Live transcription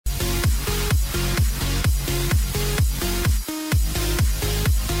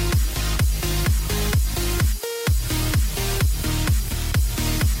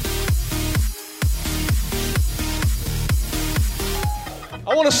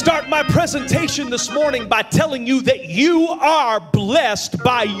start my presentation this morning by telling you that you are blessed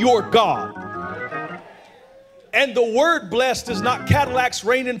by your God. And the word blessed is not Cadillacs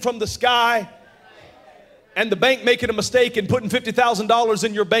raining from the sky and the bank making a mistake and putting $50,000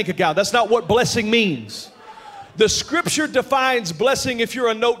 in your bank account. That's not what blessing means. The scripture defines blessing, if you're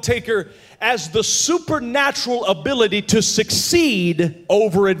a note taker, as the supernatural ability to succeed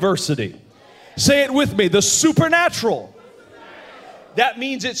over adversity. Say it with me, the supernatural. That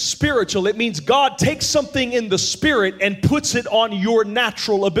means it's spiritual. It means God takes something in the spirit and puts it on your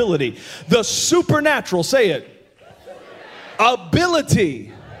natural ability. The supernatural, say it,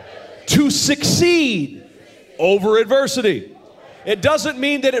 ability to succeed over adversity. It doesn't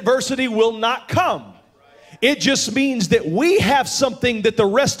mean that adversity will not come. It just means that we have something that the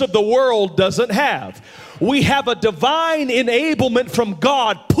rest of the world doesn't have. We have a divine enablement from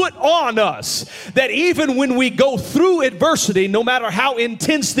God put on us that even when we go through adversity, no matter how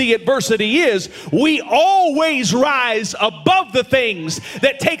intense the adversity is, we always rise above the things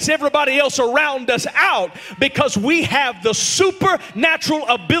that takes everybody else around us out, because we have the supernatural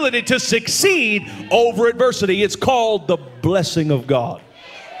ability to succeed over adversity. It's called the blessing of God.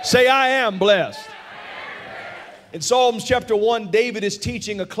 Say, I am blessed. In Psalms chapter 1, David is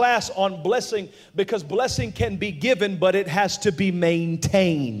teaching a class on blessing, because blessing can be given, but it has to be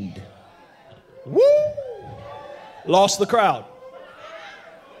maintained. Woo! Lost the crowd.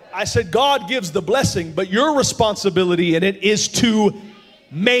 I said God gives the blessing, but your responsibility in it is to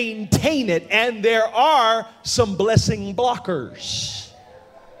maintain it. And there are some blessing blockers.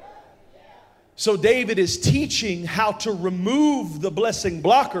 So David is teaching how to remove the blessing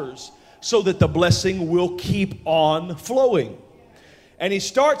blockers so that the blessing will keep on flowing. And he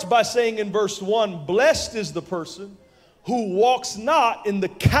starts by saying in verse 1, blessed is the person who walks not in the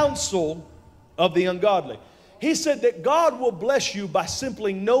counsel of the ungodly. He said that God will bless you by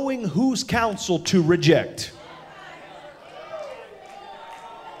simply knowing whose counsel to reject.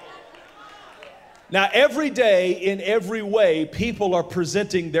 Now, every day, in every way, people are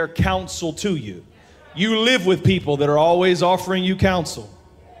presenting their counsel to you. You live with people that are always offering you counsel.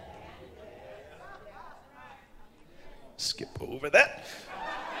 Skip over that.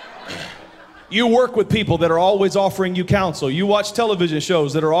 You work with people that are always offering you counsel. You watch television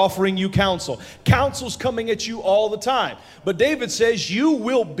shows that are offering you counsel. Counsel's coming at you all the time. But David says you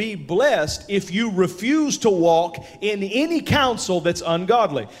will be blessed if you refuse to walk in any counsel that's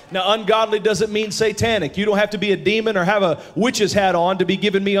ungodly. Now, ungodly doesn't mean satanic. You don't have to be a demon or have a witch's hat on to be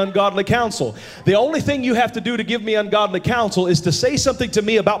giving me ungodly counsel. The only thing you have to do to give me ungodly counsel is to say something to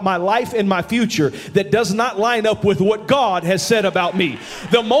me about my life and my future that does not line up with what God has said about me.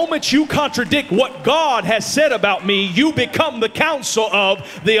 The moment you contradict what God has said about me, you become the counsel of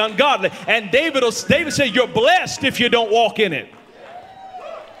the ungodly. And David said, you're blessed if you don't walk in it.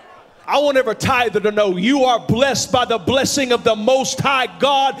 I want every tither to know you are blessed by the blessing of the Most High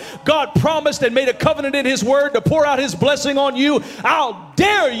God. God promised and made a covenant in His Word to pour out His blessing on you. How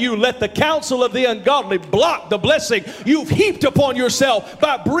dare you let the counsel of the ungodly block the blessing you've heaped upon yourself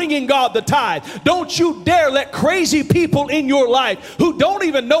by bringing God the tithe. Don't you dare let crazy people in your life who don't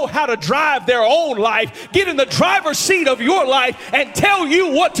even know how to drive their own life get in the driver's seat of your life and tell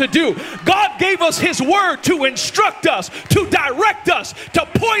you what to do. God gave us His Word to instruct us, to direct us, to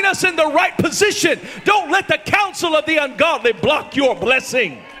point us in the right position. Don't let the counsel of the ungodly block your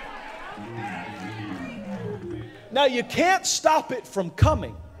blessing. Now, you can't stop it from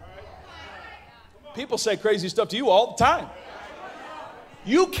coming. People say crazy stuff to you all the time.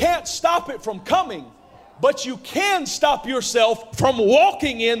 You can't stop it from coming, but you can stop yourself from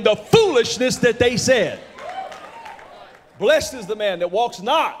walking in the foolishness that they said. Blessed is the man that walks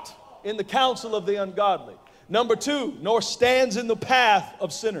not in the counsel of the ungodly. Number 2, nor stands in the path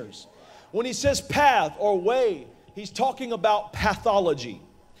of sinners. When he says path or way, he's talking about pathology.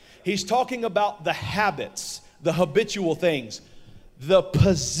 He's talking about the habits, the habitual things, the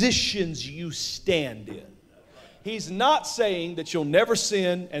positions you stand in. He's not saying that you'll never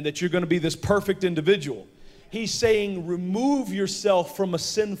sin and that you're going to be this perfect individual. He's saying remove yourself from a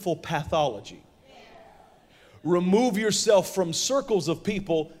sinful pathology. Remove yourself from circles of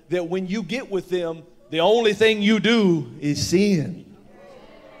people that when you get with them, the only thing you do is sin.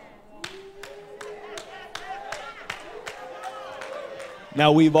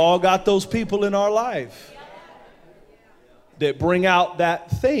 Now, we've all got those people in our life that bring out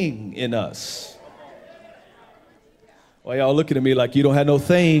that thing in us. Well, y'all looking at me like you don't have no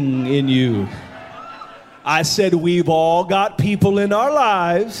thing in you. I said we've all got people in our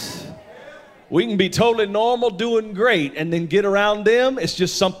lives. We can be totally normal, doing great, and then get around them. It's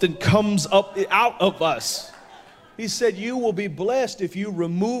just something comes up out of us. He said, you will be blessed if you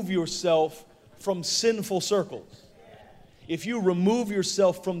remove yourself from sinful circles. If you remove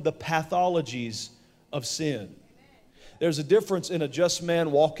yourself from the pathologies of sin. There's a difference in a just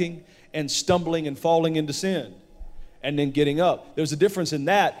man walking and stumbling and falling into sin and then getting up. There's a difference in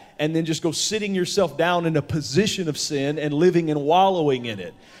that and then just go sitting yourself down in a position of sin and living and wallowing in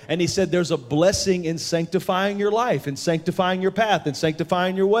it. And he said there's a blessing in sanctifying your life, and sanctifying your path, and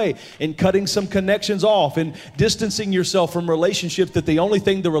sanctifying your way, and cutting some connections off, and distancing yourself from relationships that the only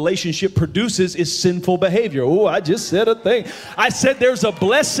thing the relationship produces is sinful behavior. Oh, I just said a thing. I said there's a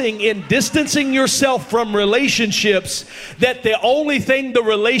blessing in distancing yourself from relationships that the only thing the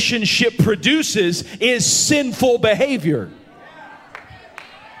relationship produces is sinful behavior.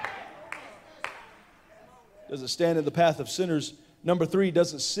 Does it stand in the path of sinners? Number 3,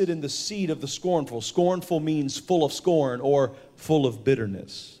 doesn't sit in the seat of the scornful. Scornful means full of scorn or full of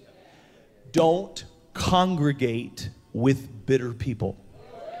bitterness. Don't congregate with bitter people.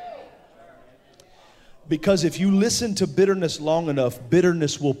 Because if you listen to bitterness long enough,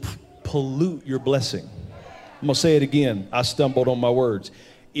 bitterness will pollute your blessing. I'm going to say it again. I stumbled on my words.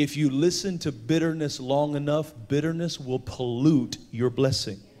 If you listen to bitterness long enough, bitterness will pollute your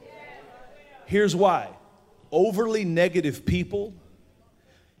blessing. Here's why. Overly negative people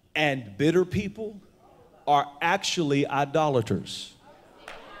and bitter people are actually idolaters.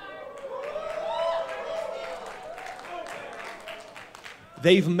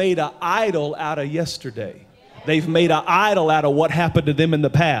 They've made an idol out of yesterday. They've made an idol out of what happened to them in the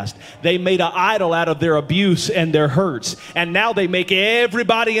past. They made an idol out of their abuse and their hurts. And now they make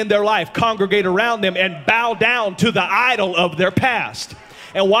everybody in their life congregate around them and bow down to the idol of their past.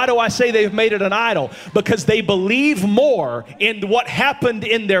 And why do I say they've made it an idol? Because they believe more in what happened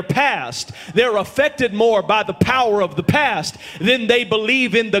in their past. They're affected more by the power of the past than they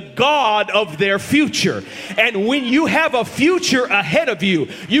believe in the God of their future. And when you have a future ahead of you,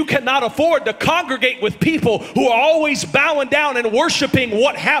 you cannot afford to congregate with people who are always bowing down and worshiping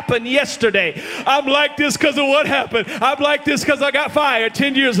what happened yesterday. I'm like this because of what happened. I'm like this because I got fired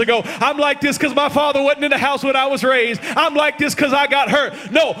 10 years ago. I'm like this because my father wasn't in the house when I was raised. I'm like this because I got hurt.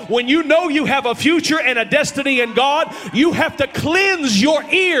 No, when you know you have a future and a destiny in God, you have to cleanse your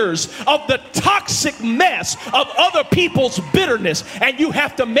ears of the toxic mess of other people's bitterness. And you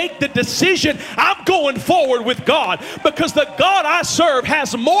have to make the decision, I'm going forward with God, because the God I serve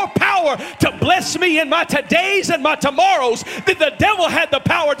has more power to bless me in my todays and my tomorrows than the devil had the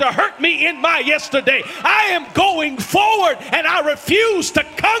power to hurt me in my yesterday. I am going forward, and I refuse to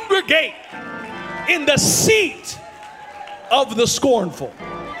congregate in the seat of the scornful.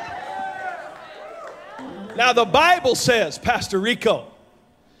 Now the Bible says, Pastor Rico,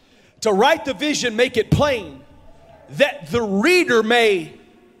 to write the vision, make it plain, that the reader may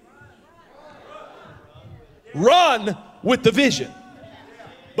run with the vision.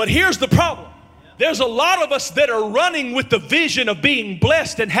 But here's the problem. There's a lot of us that are running with the vision of being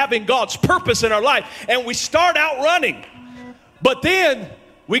blessed and having God's purpose in our life, and we start out running. But then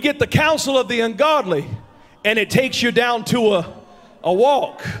we get the counsel of the ungodly, and it takes you down to a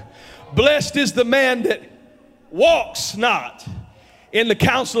walk. Blessed is the man that walks not in the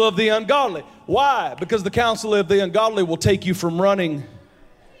counsel of the ungodly. Why? Because the counsel of the ungodly will take you from running.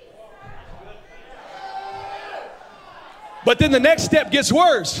 But then the next step gets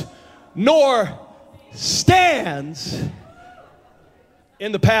worse. Nor stands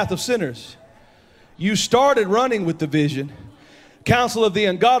in the path of sinners. You started running with the vision. Counsel of the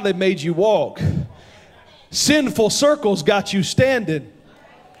ungodly made you walk. Sinful circles got you standing.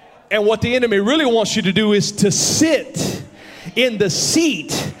 And what the enemy really wants you to do is to sit in the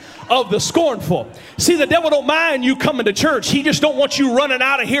seat of the scornful. See, the devil don't mind you coming to church. He just don't want you running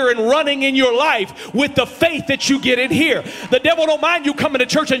out of here and running in your life with the faith that you get in here. The devil don't mind you coming to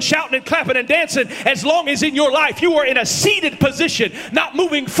church and shouting and clapping and dancing, as long as in your life you are in a seated position, not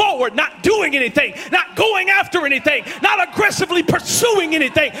moving forward, not doing anything, not going after anything, not aggressively pursuing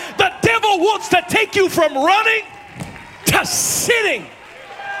anything. The devil wants to take you from running to sitting.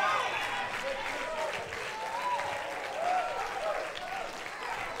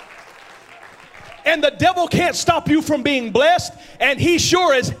 And the devil can't stop you from being blessed, and he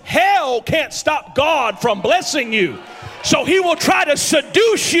sure as hell can't stop God from blessing you. So he will try to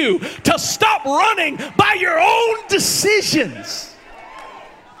seduce you to stop running by your own decisions.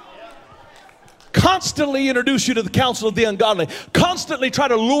 Constantly introduce you to the counsel of the ungodly. Constantly try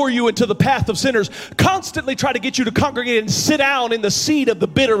to lure you into the path of sinners. Constantly try to get you to congregate and sit down in the seat of the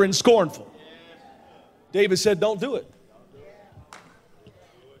bitter and scornful. David said, don't do it.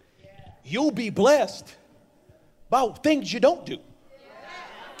 You'll be blessed by things you don't do.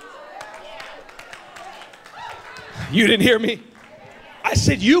 You didn't hear me? I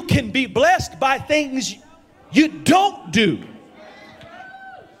said you can be blessed by things you don't do.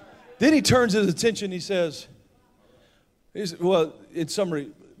 Then he turns his attention, he says, well, in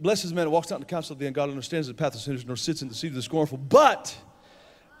summary, blessed is the man who walks not in the counsel of the ungodly, understands the path of sinners, nor sits in the seat of the scornful, but,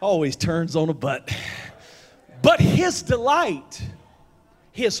 always turns on a but his delight,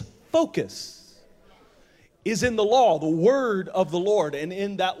 his focus is in the law, the word of the Lord, and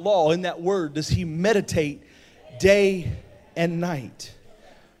in that law, in that word, does he meditate day and night.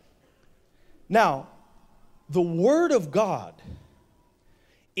 Now, the word of God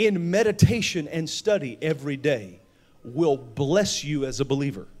in meditation and study every day will bless you as a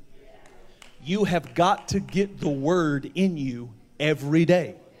believer. You have got to get the word in you every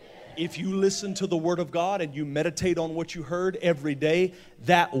day. If you listen to the word of God and you meditate on what you heard every day,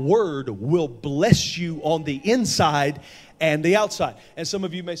 that word will bless you on the inside and the outside. And some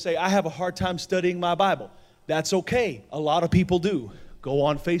of you may say, I have a hard time studying my Bible. That's okay. A lot of people do. Go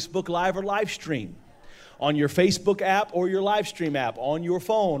on Facebook Live or live stream. On your Facebook app or your live stream app, on your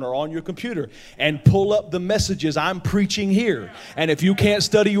phone or on your computer, and pull up the messages I'm preaching here. And if you can't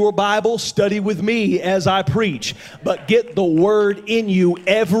study your Bible, study with me as I preach. But get the word in you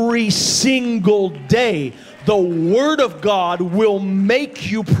every single day. The word of God will make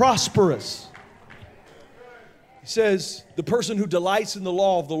you prosperous. He says, the person who delights in the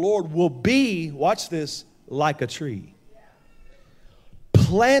law of the Lord will be, watch this, like a tree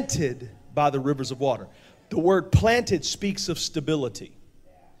planted by the rivers of water. The word planted speaks of stability.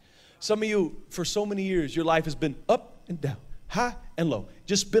 Some of you, for so many years, your life has been up and down, high and low.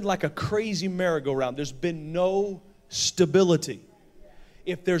 Just been like a crazy merry-go-round. There's been no stability.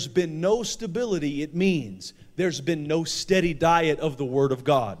 If there's been no stability, it means there's been no steady diet of the Word of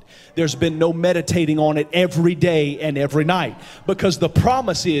God. There's been no meditating on it every day and every night. Because the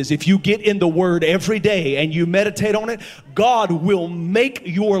promise is, if you get in the Word every day and you meditate on it, God will make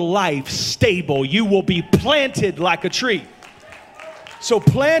your life stable. You will be planted like a tree. So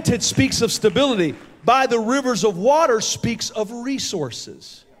planted speaks of stability. By the rivers of water speaks of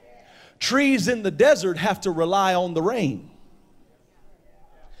resources. Trees in the desert have to rely on the rain.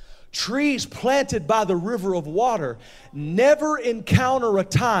 Trees planted by the river of water never encounter a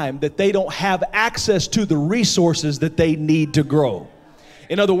time that they don't have access to the resources that they need to grow.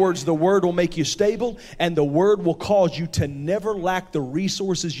 In other words, the word will make you stable, and the word will cause you to never lack the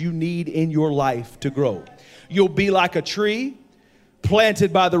resources you need in your life to grow. You'll be like a tree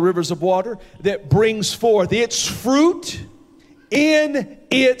planted by the rivers of water that brings forth its fruit in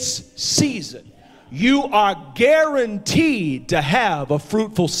its season. You are guaranteed to have a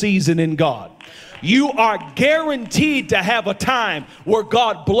fruitful season in God. You are guaranteed to have a time where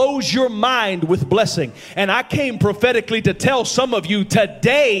God blows your mind with blessing. And I came prophetically to tell some of you,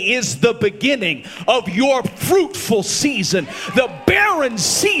 today is the beginning of your fruitful season. The barren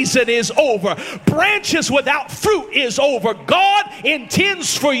season is over. Branches without fruit is over. God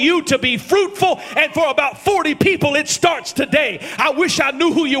intends for you to be fruitful, and for about 40 people it starts today. I wish I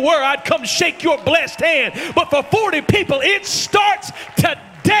knew who you were. I'd come shake your blessed hand. But for 40 people it starts today.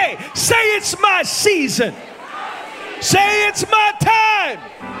 Say it's my season. Say it's my time.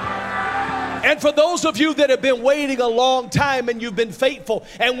 And for those of you that have been waiting a long time and you've been faithful,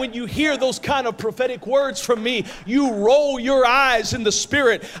 and when you hear those kind of prophetic words from me, you roll your eyes in the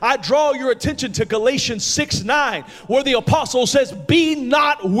spirit. I draw your attention to Galatians 6:9, where the apostle says, be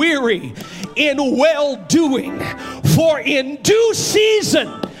not weary in well-doing, for in due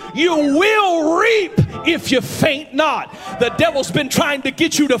season you will reap if you faint not. The devil's been trying to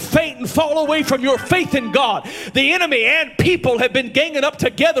get you to faint and fall away from your faith in God. The enemy and people have been ganging up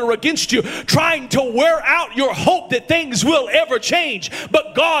together against you, trying to wear out your hope that things will ever change.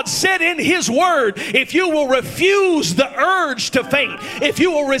 But God said in his word, if you will refuse the urge to faint, if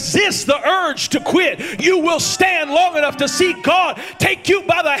you will resist the urge to quit, you will stand long enough to see God take you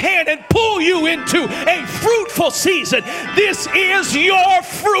by the hand and pull you into a fruitful season. This is your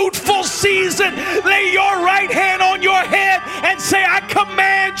fruitful season. Lay your right hand on your head and say, I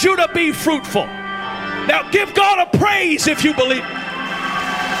command you to be fruitful. Now give God a praise if you believe it.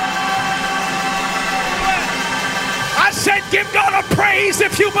 I said give God a praise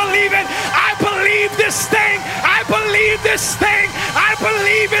if you believe it. I believe this thing. I believe this thing. I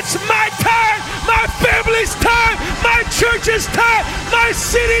believe it's my time, my family's time, my church's time, my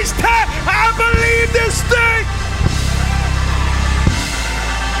city's time. I believe this thing.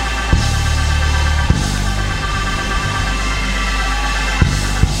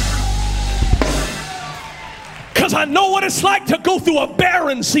 Because I know what it's like to go through a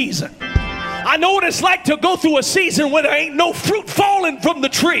barren season. I know what it's like to go through a season where there ain't no fruit falling from the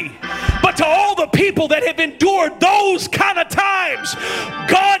tree. But But to all the people that have endured those kind of times,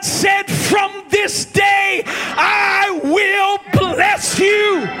 God said, from this day, I will bless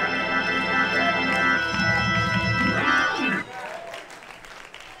you.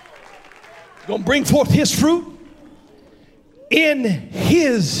 Going to bring forth his fruit in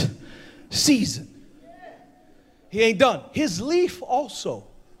his season. He ain't done. His leaf also.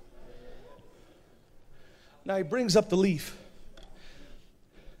 Now he brings up the leaf.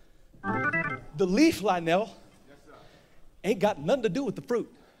 The leaf, Lionel, ain't got nothing to do with the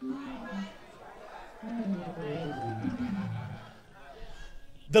fruit.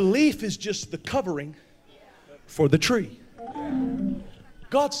 The leaf is just the covering for the tree.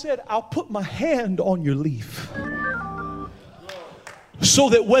 God said, I'll put my hand on your leaf so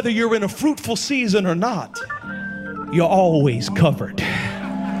that whether you're in a fruitful season or not, you're always covered.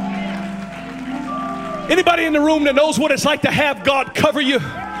 Anybody in the room that knows what it's like to have God cover you?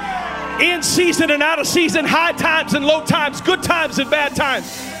 In season and out of season, high times and low times, good times and bad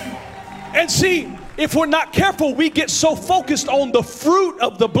times. And see, if we're not careful, we get so focused on the fruit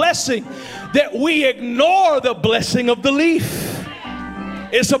of the blessing that we ignore the blessing of the leaf.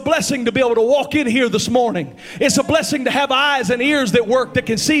 It's a blessing to be able to walk in here this morning. It's a blessing to have eyes and ears that work, that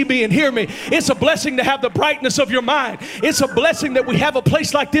can see me and hear me. It's a blessing to have the brightness of your mind. It's a blessing that we have a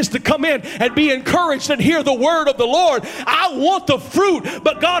place like this to come in and be encouraged and hear the word of the Lord. I want the fruit,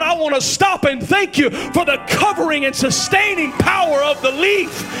 but God, I want to stop and thank you for the covering and sustaining power of the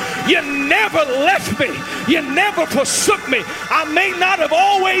leaf. You never left me. You never forsook me. I may not have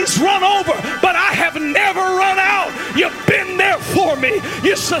always run over, but I have never run out. You've been there for me.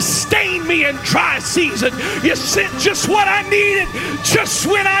 You sustained me in dry season. You sent just what I needed, just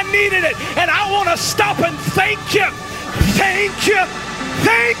when I needed it. And I want to stop and thank you. Thank you.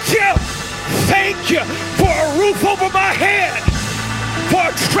 Thank you. Thank you for a roof over my head, for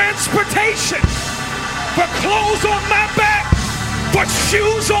transportation, for clothes on my back, for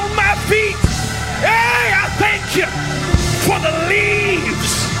shoes on my feet. Hey, I thank you for the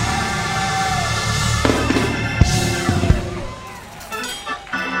leaves.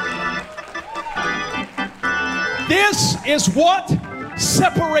 This is what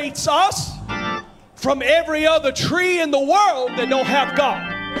separates us from every other tree in the world that don't have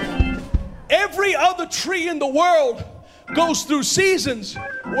God. Every other tree in the world goes through seasons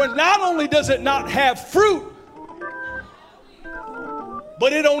where not only does it not have fruit,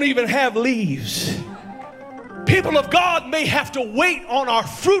 but it don't even have leaves. People of God may have to wait on our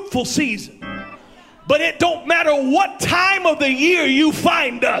fruitful season, but it don't matter what time of the year you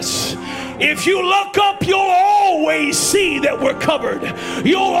find us. If you look up, you'll always see that we're covered.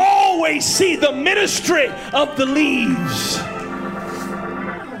 You'll always see the ministry of the leaves.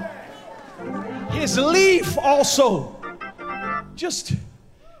 His leaf also. Just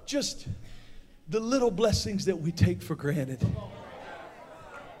the little blessings that we take for granted.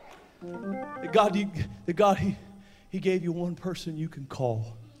 The God, he gave you one person you can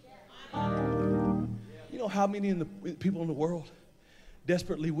call. You know how many people in the world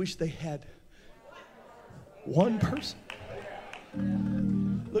desperately wish they had one person?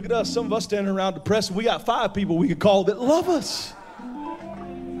 Look at us, some of us standing around depressed. We got 5 people we could call that love us.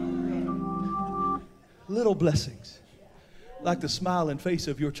 Little blessings, like the smiling face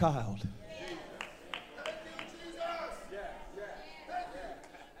of your child.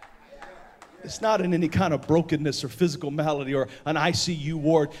 It's not in any kind of brokenness or physical malady or an ICU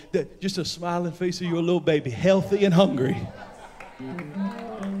ward. Just a smiling face of your little baby, healthy and hungry.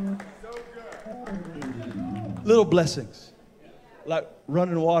 Little blessings, like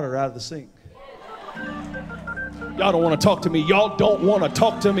running water out of the sink. Y'all don't want to talk to me. Y'all don't want to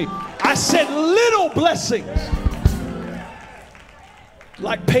talk to me. I said little blessings,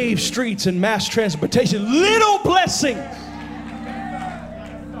 like paved streets and mass transportation. Little blessings,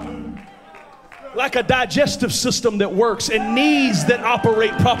 like a digestive system that works and knees that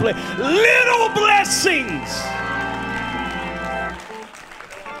operate properly. Little blessings.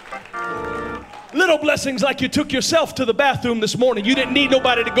 Little blessings like you took yourself to the bathroom this morning. You didn't need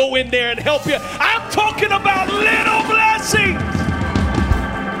nobody to go in there and help you. I'm talking about little blessings.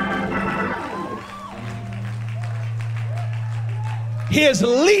 His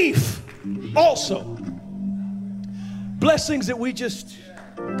leaf also. Blessings that we just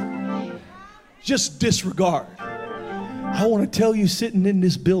disregard. I want to tell you, sitting in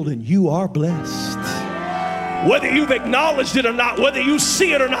this building, you are blessed. Whether you've acknowledged it or not, whether you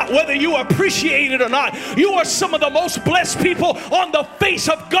see it or not, whether you appreciate it or not, you are some of the most blessed people on the face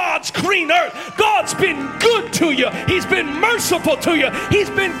of God's green earth. God's been good to you. He's been merciful to you.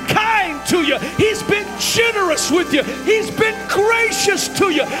 He's been kind to you. He's been generous with you. He's been gracious to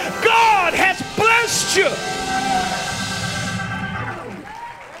you. God has blessed you.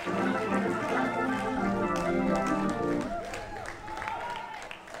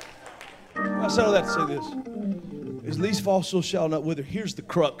 I said all that to say this. His leaf also shall not wither. Here's the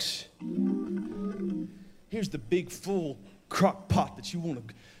crux. Here's the big full crock pot that you want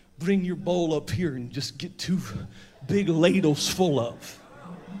to bring your bowl up here and just get 2 big ladles full of.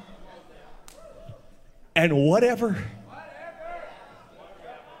 And whatever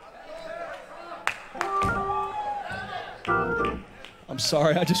I'm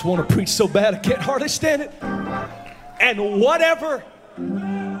sorry, I just want to preach so bad I can't hardly stand it. And whatever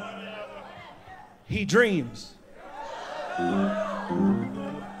he dreams,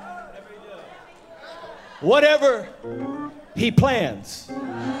 whatever he plans,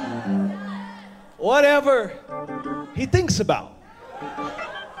 whatever he thinks about,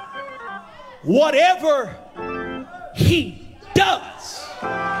 whatever he does,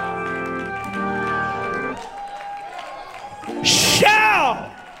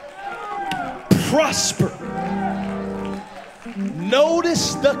 shall prosper.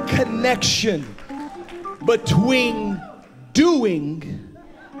 Notice the connection between doing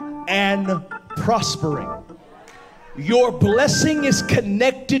and prospering. Your blessing is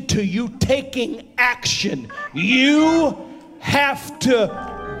connected to you taking action. You have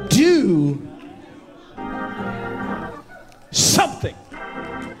to do something.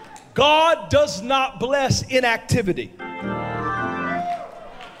 God does not bless inactivity.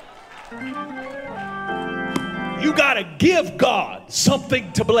 You got to give God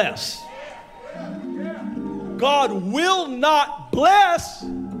something to bless. God will not bless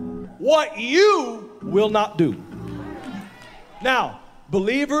what you will not do. Now,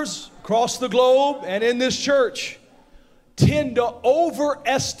 believers across the globe and in this church tend to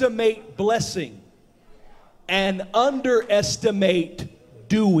overestimate blessing and underestimate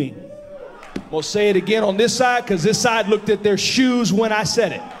doing. I'm going to say it again on this side because this side looked at their shoes when I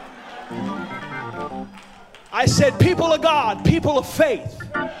said it. I said, people of God, people of faith,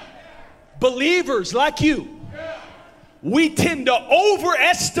 believers like you, we tend to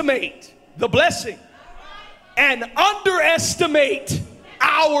overestimate the blessing and underestimate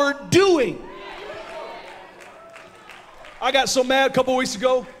our doing. I got so mad a couple weeks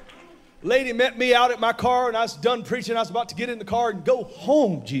ago. Lady met me out at my car, and I was done preaching. I was about to get in the car and go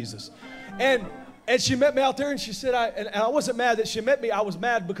home, Jesus. And she met me out there, and she said, and I wasn't mad that she met me. I was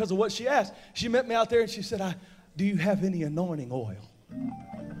mad because of what she asked. She met me out there, and she said, do you have any anointing oil?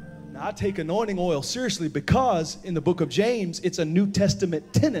 Now, I take anointing oil seriously because in the book of James, it's a New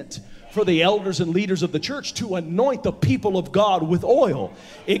Testament tenet for the elders and leaders of the church to anoint the people of God with oil.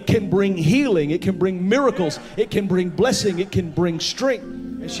 It can bring healing. It can bring miracles. It can bring blessing. It can bring strength.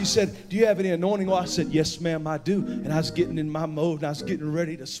 And she said, do you have any anointing oil? I said, yes, ma'am, I do. And I was getting in my mode, and I was getting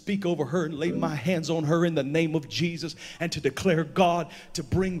ready to speak over her and lay my hands on her in the name of Jesus and to declare God to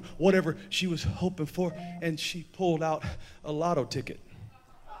bring whatever she was hoping for. And she pulled out a lotto ticket.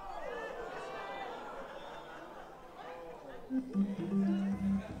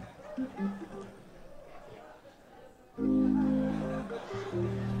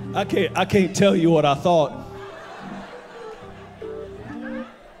 I can't tell you what I thought.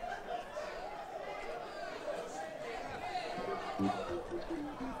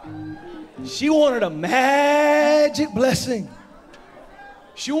 She wanted a magic blessing.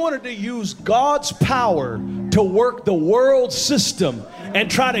 She wanted to use God's power to work the world system and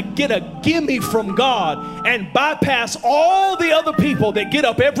try to get a gimme from God and bypass all the other people that get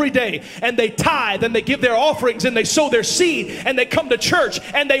up every day and they tithe and they give their offerings and they sow their seed and they come to church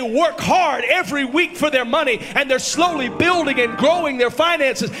and they work hard every week for their money and they're slowly building and growing their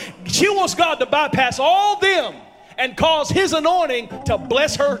finances. She wants God to bypass all them and cause his anointing to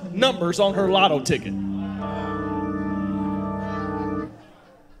bless her numbers on her lotto ticket.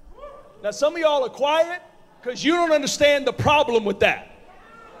 Now, some of y'all are quiet because you don't understand the problem with that.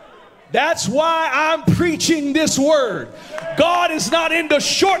 That's why I'm preaching this word. God is not into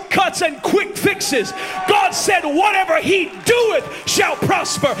shortcuts and quick fixes. God said, whatever he doeth shall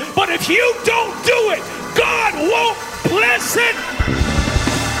prosper. But if you don't do it, God won't bless it.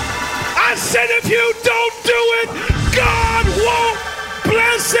 I said, if you don't do it, God won't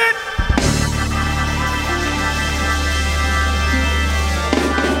bless it.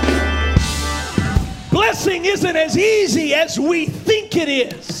 Blessing isn't as easy as we think it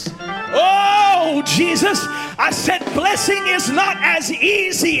is. Oh, Jesus, I said blessing is not as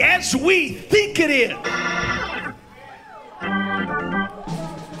easy as we think it is.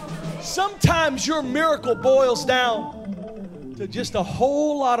 Sometimes your miracle boils down to just a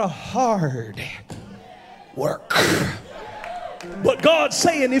whole lot of hard work. But God's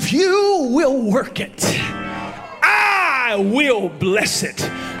saying, if you will work it, I will bless it.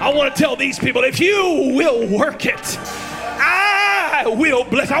 I want to tell these people, if you will work it, I will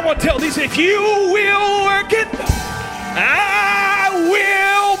bless. I want to tell these, if you will work it, I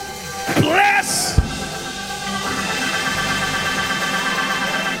will bless.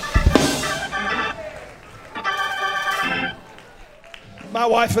 My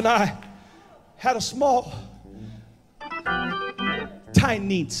wife and I had a small,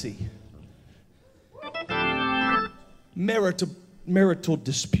 tiny marital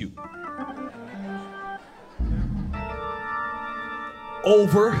dispute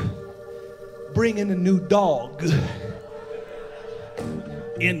over bringing a new dog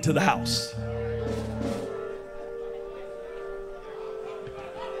into the house.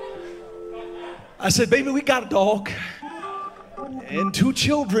 I said, baby, we got a dog and 2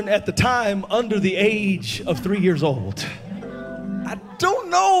 children at the time under the age of 3 years old. I don't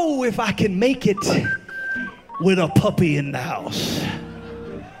know if I can make it with a puppy in the house.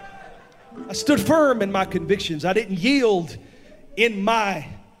 I stood firm in my convictions. I didn't yield in my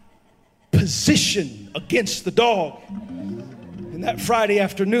position against the dog. And that Friday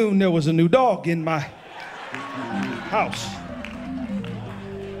afternoon, there was a new dog in my house.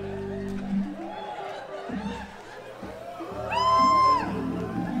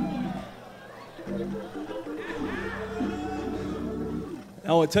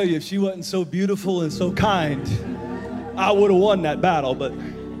 I want to tell you, if she wasn't so beautiful and so kind, I would have won that battle. But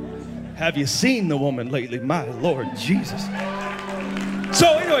have you seen the woman lately? My Lord Jesus. So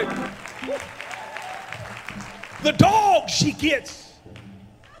anyway, the dog she gets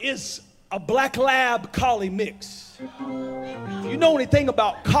is a black lab collie mix. If you know anything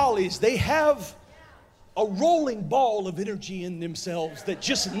about collies, they have a rolling ball of energy in themselves that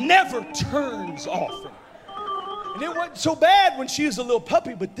just never turns off. And it wasn't so bad when she was a little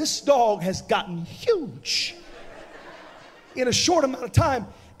puppy, but this dog has gotten huge in a short amount of time.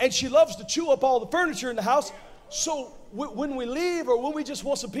 And she loves to chew up all the furniture in the house. So when we leave or when we just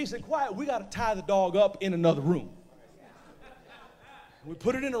want some peace and quiet, we got to tie the dog up in another room. We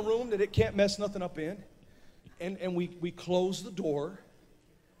put it in a room that it can't mess nothing up in. And we close the door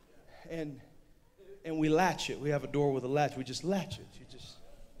and we latch it. We have a door with a latch. We just latch it. You just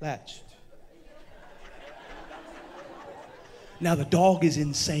latch it. Now the dog is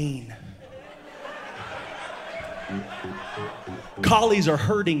insane. Collies are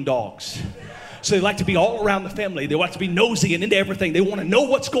herding dogs. So they like to be all around the family. They like to be nosy and into everything. They want to know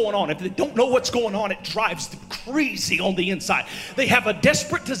what's going on. If they don't know what's going on, it drives them crazy on the inside. They have a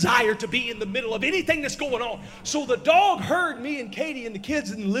desperate desire to be in the middle of anything that's going on. So the dog heard me and Katie and the kids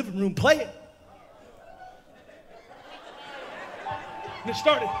in the living room playing. And it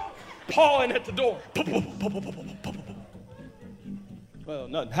started pawing at the door. Well,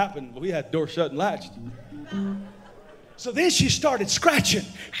 nothing happened. We had the door shut and latched. So then she started scratching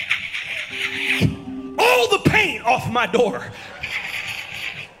all the paint off my door.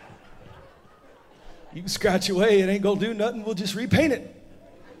 You can scratch away, it ain't gonna do nothing, we'll just repaint it.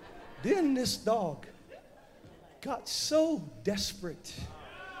 Then this dog got so desperate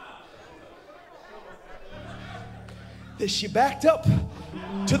that she backed up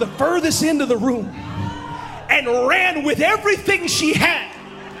to the furthest end of the room and ran with everything she had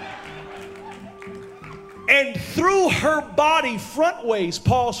and threw her body front ways,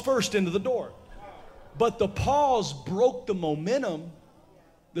 paws first, into the door. But the paws broke the momentum.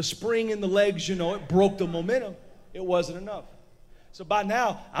 The spring in the legs, you know, it broke the momentum. It wasn't enough. So by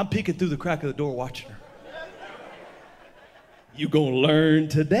now, I'm peeking through the crack of the door watching her. You gonna learn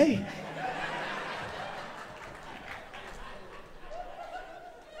today.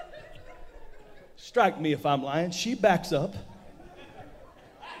 Strike me if I'm lying. She backs up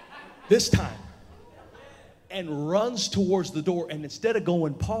this time and runs towards the door, and instead of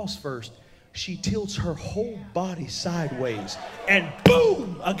going paws first, she tilts her whole body sideways and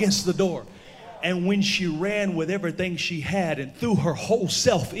boom against the door. And when she ran with everything she had and threw her whole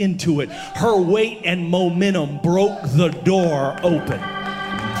self into it, her weight and momentum broke the door open.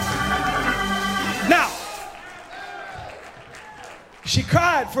 Now, she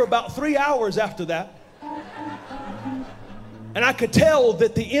cried for about 3 hours after that. And I could tell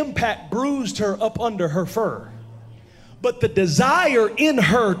that the impact bruised her up under her fur. But the desire in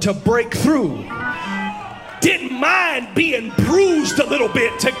her to break through didn't mind being bruised a little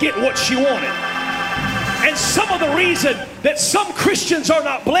bit to get what she wanted. And some of the reason that some Christians are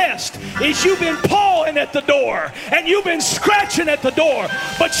not blessed is you've been pawing at the door and you've been scratching at the door,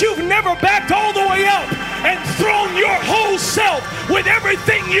 but you've never backed all the way up and thrown your whole self with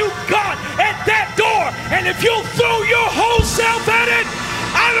everything you got at that door. And if you'll throw your whole self at it,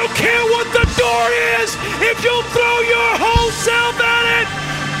 I don't care what the door is. If you'll throw your whole self at it,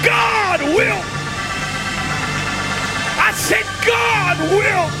 God will. I said God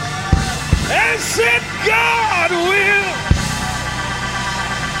will. I said God will.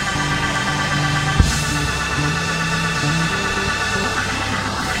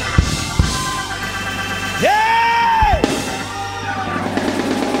 Yeah!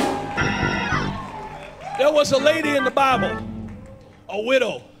 There was a lady in the Bible, a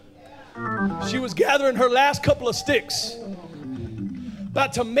widow. She was gathering her last couple of sticks,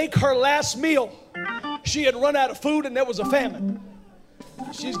 about to make her last meal. She had run out of food and there was a famine.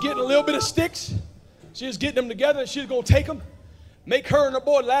 She's getting a little bit of sticks. She was getting them together and she was going to take them, make her and her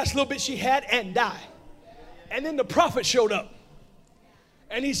boy the last little bit she had and die. And then the prophet showed up.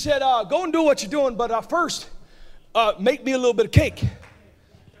 And he said, go and do what you're doing, but first, make me a little bit of cake.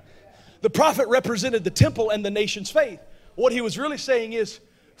 The prophet represented the temple and the nation's faith. What he was really saying is,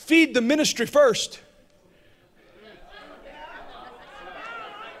 feed the ministry first.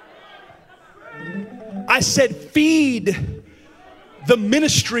 I said, feed the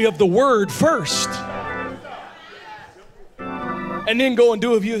ministry of the word first. And then go and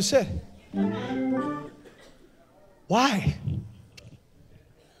do what you said. Why?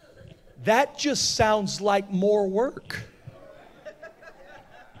 That just sounds like more work.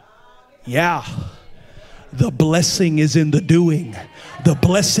 Yeah. The blessing is in the doing. The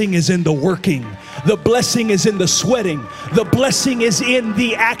blessing is in the working. The blessing is in the sweating. The blessing is in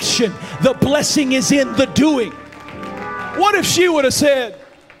the action. The blessing is in the doing. What if she would have said,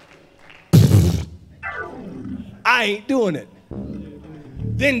 I ain't doing it?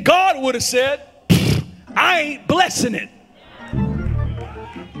 Then God would have said, I ain't blessing it.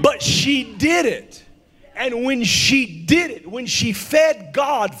 But she did it. And when she did it, when she fed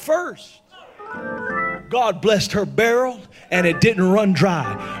God first, God blessed her barrel and it didn't run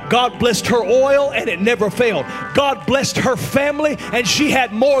dry. God blessed her oil and it never failed. God blessed her family and she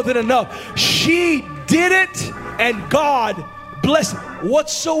had more than enough. She did it and God blessed.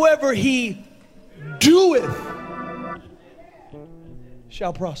 Whatsoever he doeth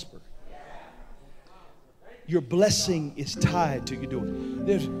shall prosper. Your blessing is tied to your doing.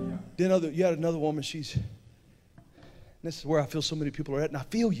 You had another woman, this is where I feel so many people are at, and I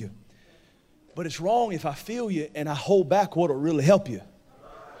feel you. But it's wrong if I feel you and I hold back what will really help you.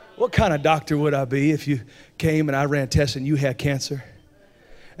 What kind of doctor would I be if you came and I ran tests and you had cancer?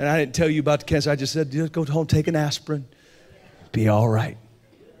 And I didn't tell you about the cancer. I just said, just go home, take an aspirin. Be all right.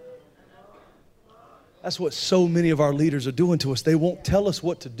 That's what so many of our leaders are doing to us. They won't tell us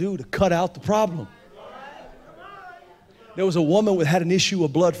what to do to cut out the problem. There was a woman who had an issue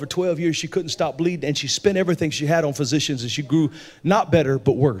of blood for 12 years. She couldn't stop bleeding, and she spent everything she had on physicians, and she grew not better,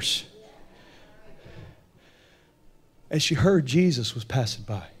 but worse. And she heard Jesus was passing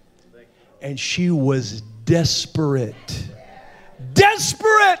by. And she was desperate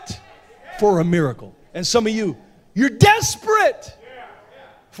for a miracle. And some of you, you're desperate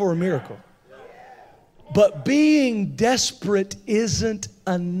for a miracle. But being desperate isn't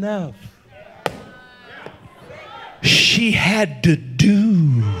enough. She had to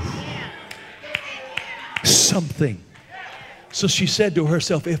do something. So she said to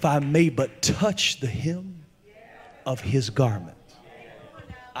herself, if I may but touch the hem of his garment,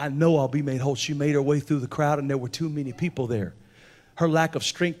 I know I'll be made whole. She made her way through the crowd and there were too many people there. Her lack of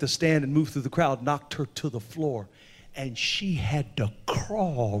strength to stand and move through the crowd knocked her to the floor, and she had to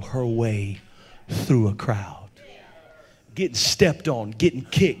crawl her way through a crowd. Getting stepped on, getting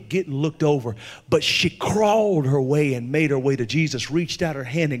kicked, getting looked over. But she crawled her way and made her way to Jesus, reached out her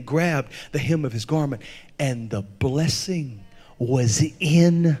hand and grabbed the hem of his garment. And the blessing was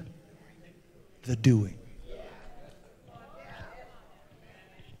in the doing.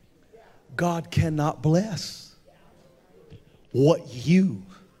 God cannot bless what you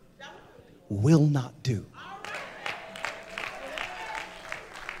will not do.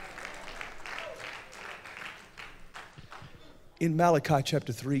 In Malachi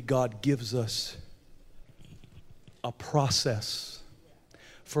chapter 3, God gives us a process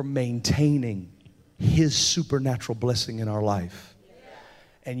for maintaining his supernatural blessing in our life.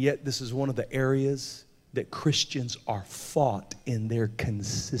 And yet this is one of the areas that Christians are fought in their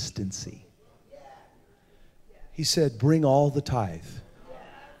consistency. He said, bring all the tithe.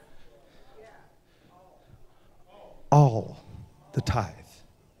 All the tithe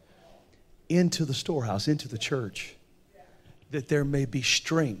into the storehouse, into the church, that there may be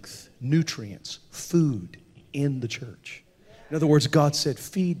strength, nutrients, food in the church. In other words, God said,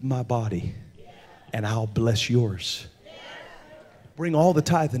 feed my body and I'll bless yours. Bring all the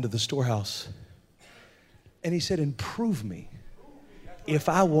tithe into the storehouse. And he said, and prove me if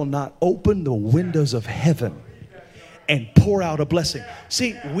I will not open the windows of heaven and pour out a blessing.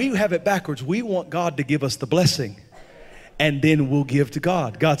 See, we have it backwards. We want God to give us the blessing, and then we'll give to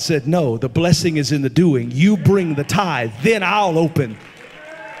God. God said, no, the blessing is in the doing. You bring the tithe, then I'll open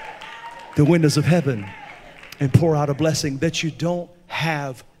the windows of heaven and pour out a blessing that you don't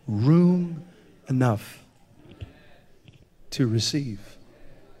have room enough to receive.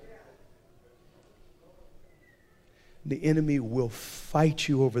 The enemy will fight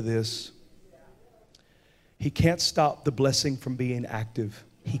you over this. He can't stop the blessing from being active.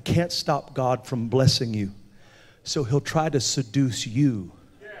 He can't stop God from blessing you. So he'll try to seduce you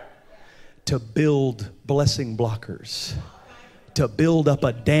to build blessing blockers, to build up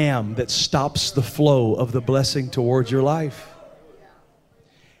a dam that stops the flow of the blessing towards your life.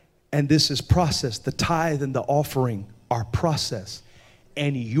 And this is process. The tithe and the offering are process.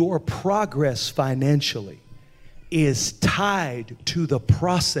 And your progress financially is tied to the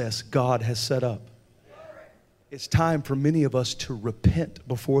process God has set up. It's time for many of us to repent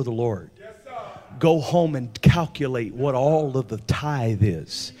before the Lord. Go home and calculate what all of the tithe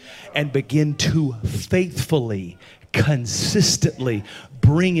is and begin to faithfully, consistently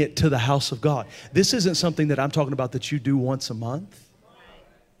bring it to the house of God. This isn't something that I'm talking about that you do once a month.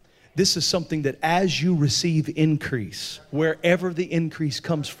 This is something that as you receive increase, wherever the increase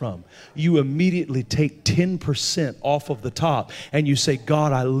comes from, you immediately take 10% off of the top and you say,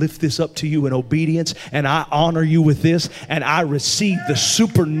 God, I lift this up to you in obedience and I honor you with this and I receive the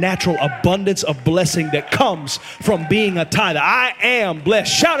supernatural abundance of blessing that comes from being a tither. I am blessed.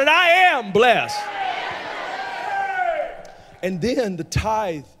 Shout it, I am blessed. And then the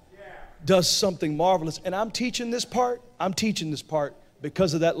tithe does something marvelous. And I'm teaching this part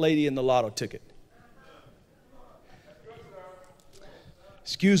because of that lady in the lotto ticket.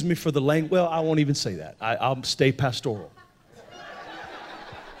 Excuse me for the language. Well, I won't even say that. I'll stay pastoral.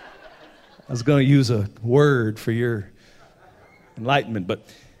 I was going to use a word for your enlightenment, but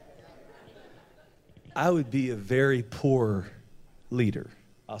I would be a very poor leader.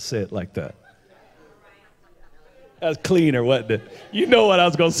 I'll say it like that. That's cleaner, wasn't it? You know what I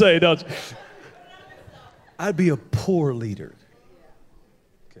was going to say, don't you? I'd be a poor leader.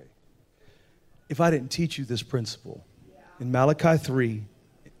 If I didn't teach you this principle. In Malachi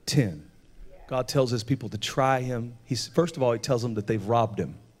 3:10, God tells his people to try him. First of all, he tells them that they've robbed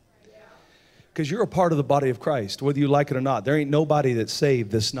him. Because you're a part of the body of Christ, whether you like it or not. There ain't nobody that's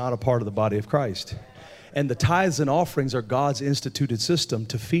saved that's not a part of the body of Christ. And the tithes and offerings are God's instituted system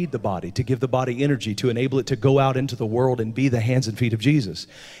to feed the body, to give the body energy, to enable it to go out into the world and be the hands and feet of Jesus.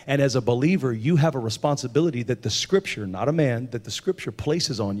 And as a believer, you have a responsibility that the Scripture, not a man, that the Scripture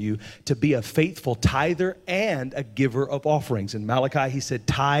places on you to be a faithful tither and a giver of offerings. In Malachi, he said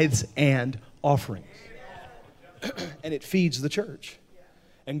tithes and offerings. And it feeds the church.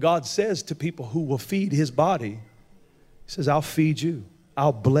 And God says to people who will feed his body, he says, I'll feed you.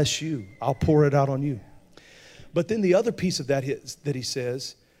 I'll bless you. I'll pour it out on you. But then the other piece of that is that he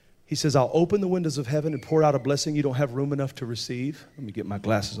says, I'll open the windows of heaven and pour out a blessing you don't have room enough to receive. Let me get my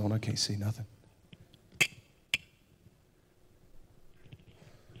glasses on. I can't see nothing.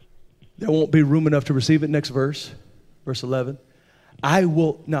 There won't be room enough to receive it. Next verse, verse 11.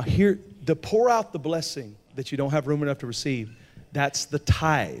 Now here, the pour out the blessing that you don't have room enough to receive, that's the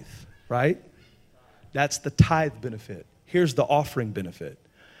tithe, right? That's the tithe benefit. Here's the offering benefit.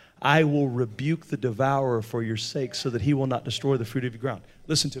 I will rebuke the devourer for your sake so that he will not destroy the fruit of your ground.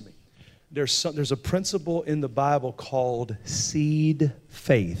 Listen to me. There's a principle in the Bible called seed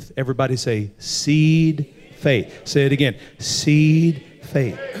faith. Everybody say seed faith. Say it again. Seed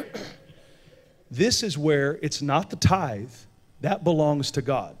faith. This is where it's not the tithe. That belongs to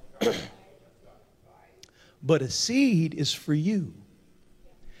God. But a seed is for you.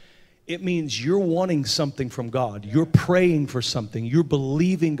 It means you're wanting something from God. You're praying for something. You're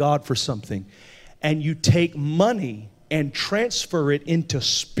believing God for something. And you take money and transfer it into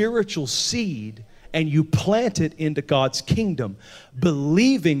spiritual seed and you plant it into God's kingdom,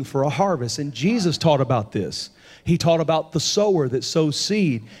 believing for a harvest. And Jesus taught about this. He taught about the sower that sows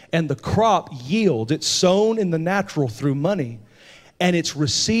seed and the crop yields. It's sown in the natural through money. And it's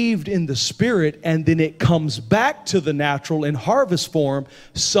received in the spirit, and then it comes back to the natural in harvest form,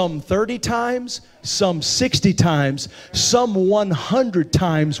 some 30 times, some 60 times, some 100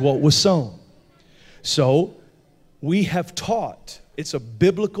 times what was sown. So we have taught, it's a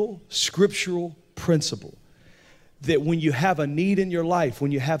biblical, scriptural principle, that when you have a need in your life,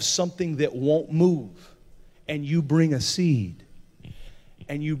 when you have something that won't move, and you bring a seed,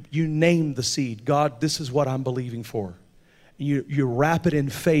 and you name the seed. God, this is what I'm believing for. You wrap it in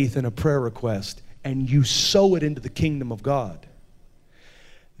faith in a prayer request, and you sow it into the kingdom of God.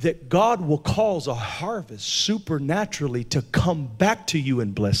 That God will cause a harvest supernaturally to come back to you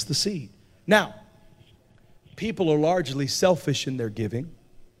and bless the seed. Now, people are largely selfish in their giving,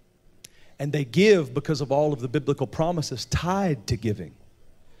 and they give because of all of the biblical promises tied to giving.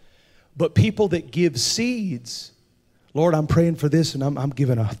 But people that give seeds, Lord, I'm praying for this, and I'm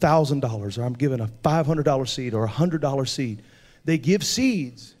giving $1,000, or I'm giving a $500 seed or a $100 seed. They give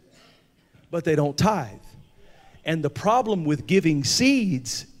seeds, but they don't tithe. And the problem with giving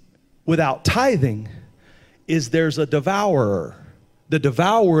seeds without tithing is there's a devourer. The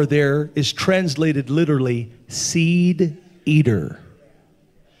devourer there is translated literally seed eater.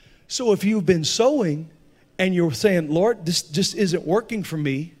 So if you've been sowing and you're saying, Lord, this just isn't working for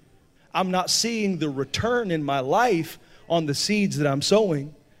me, I'm not seeing the return in my life on the seeds that I'm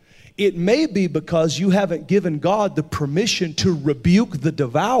sowing, it may be because you haven't given God the permission to rebuke the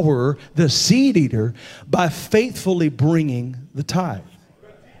devourer, the seed eater, by faithfully bringing the tithe.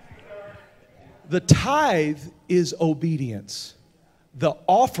 The tithe is obedience. The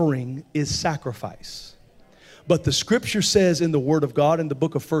offering is sacrifice. But the scripture says in the Word of God in the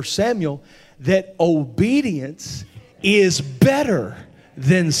book of 1 Samuel that obedience is better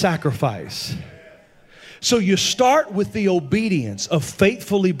than sacrifice. So you start with the obedience of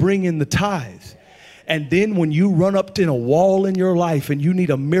faithfully bringing the tithe. And then when you run up to a wall in your life and you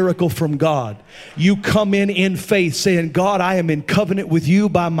need a miracle from God, you come in faith saying, God, I am in covenant with you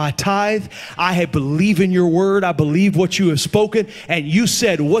by my tithe. I believe in your word. I believe what you have spoken. And you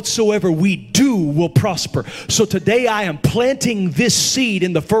said, whatsoever we do will prosper. So today I am planting this seed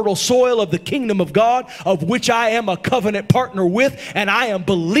in the fertile soil of the kingdom of God, of which I am a covenant partner with. And I am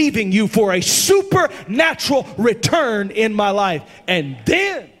believing you for a supernatural return in my life. And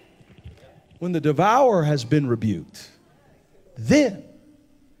then, when the devourer has been rebuked, then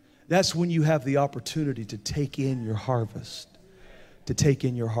that's when you have the opportunity to take in your harvest. To take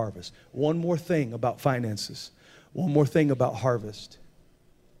in your harvest. One more thing about finances. One more thing about harvest.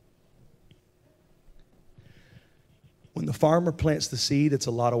 When the farmer plants the seed, it's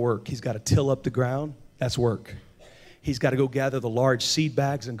a lot of work. He's got to till up the ground. That's work. He's got to go gather the large seed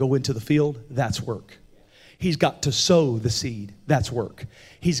bags and go into the field. That's work. He's got to sow the seed. That's work.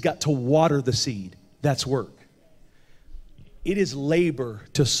 He's got to water the seed. That's work. It is labor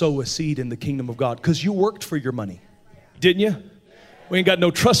to sow a seed in the kingdom of God, because you worked for your money, didn't you? We ain't got no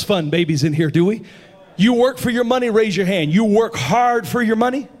trust fund babies in here, do we? You work for your money, raise your hand. You work hard for your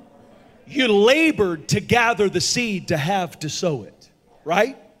money. You labored to gather the seed to have to sow it,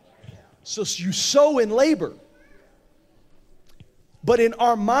 right? So you sow in labor. But in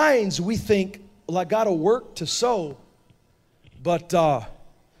our minds, we think, well, I got to work to sow, but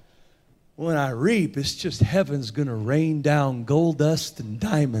when I reap, it's just heaven's going to rain down gold dust and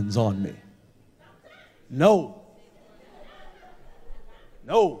diamonds on me. No.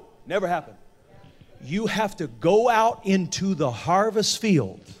 No, never happened. You have to go out into the harvest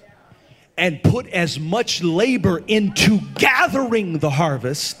field and put as much labor into gathering the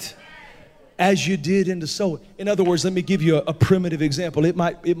harvest as you did into sowing. In other words, let me give you a primitive example. It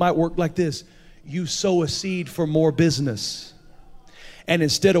might work like this. You sow a seed for more business. And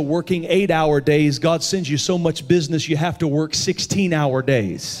instead of working 8-hour days, God sends you so much business you have to work 16-hour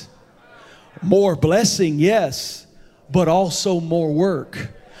days. More blessing, yes, but also more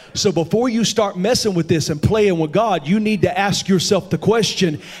work. So before you start messing with this and playing with God, you need to ask yourself the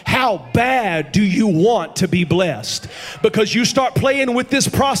question, how bad do you want to be blessed? Because you start playing with this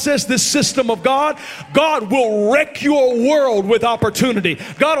process, this system of God, God will wreck your world with opportunity.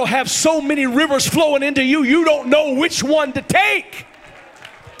 God will have so many rivers flowing into you, you don't know which one to take.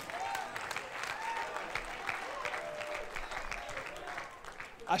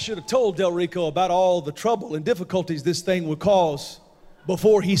 I should have told Del Rico about all the trouble and difficulties this thing would cause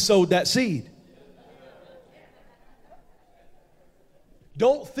before he sowed that seed.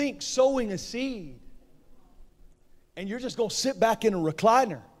 Don't think sowing a seed and you're just going to sit back in a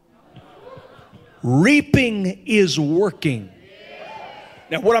recliner. Reaping is working.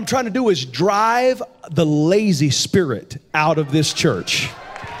 Now, what I'm trying to do is drive the lazy spirit out of this church.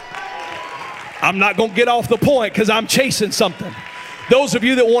 I'm not going to get off the point because I'm chasing something. Those of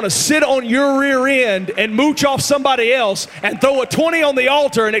you that want to sit on your rear end and mooch off somebody else and throw a 20 on the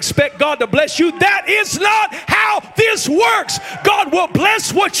altar and expect God to bless you, that is not how this works. God will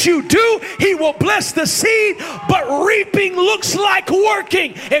bless what you do. He will bless the seed, but reaping looks like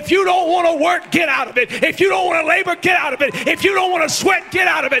working. If you don't want to work, get out of it. If you don't want to labor, get out of it. If you don't want to sweat, get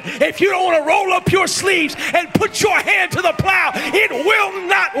out of it. If you don't want to roll up your sleeves and put your hand to the plow, it will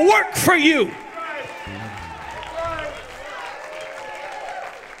not work for you.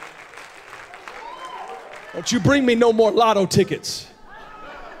 Don't you bring me no more lotto tickets.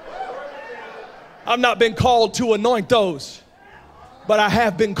 I've not been called to anoint those, but I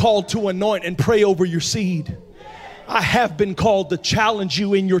have been called to anoint and pray over your seed. I have been called to challenge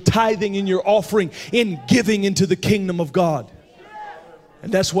you in your tithing, in your offering, in giving into the kingdom of God.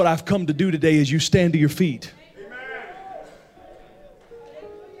 And that's what I've come to do today as you stand to your feet.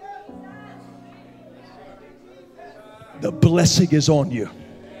 The blessing is on you.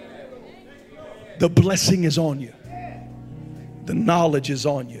 The blessing is on you. The knowledge is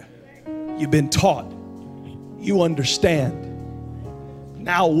on you. You've been taught. You understand.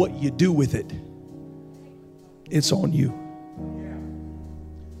 Now what you do with it, it's on you.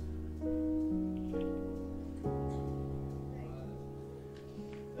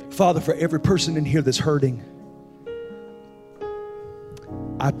 Father, for every person in here that's hurting,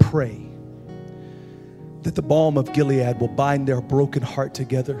 I pray that the balm of Gilead will bind their broken heart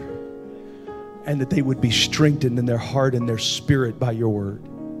together, and that they would be strengthened in their heart and their spirit by your word.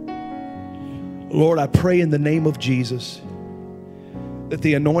 Lord, I pray in the name of Jesus that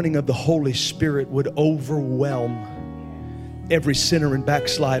the anointing of the Holy Spirit would overwhelm every sinner and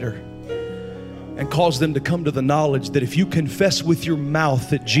backslider and cause them to come to the knowledge that if you confess with your mouth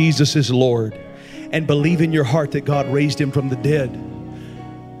that Jesus is Lord and believe in your heart that God raised him from the dead,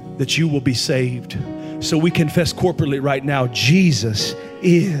 that you will be saved. So we confess corporately right now, Jesus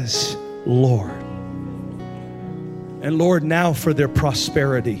is Lord. And Lord, now for their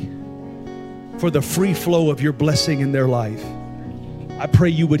prosperity, for the free flow of your blessing in their life, I pray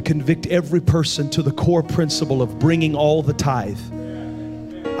you would convict every person to the core principle of bringing all the tithe.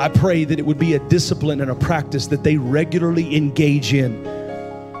 I pray that it would be a discipline and a practice that they regularly engage in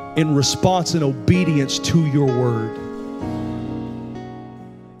response and obedience to your word.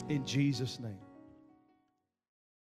 In Jesus' name.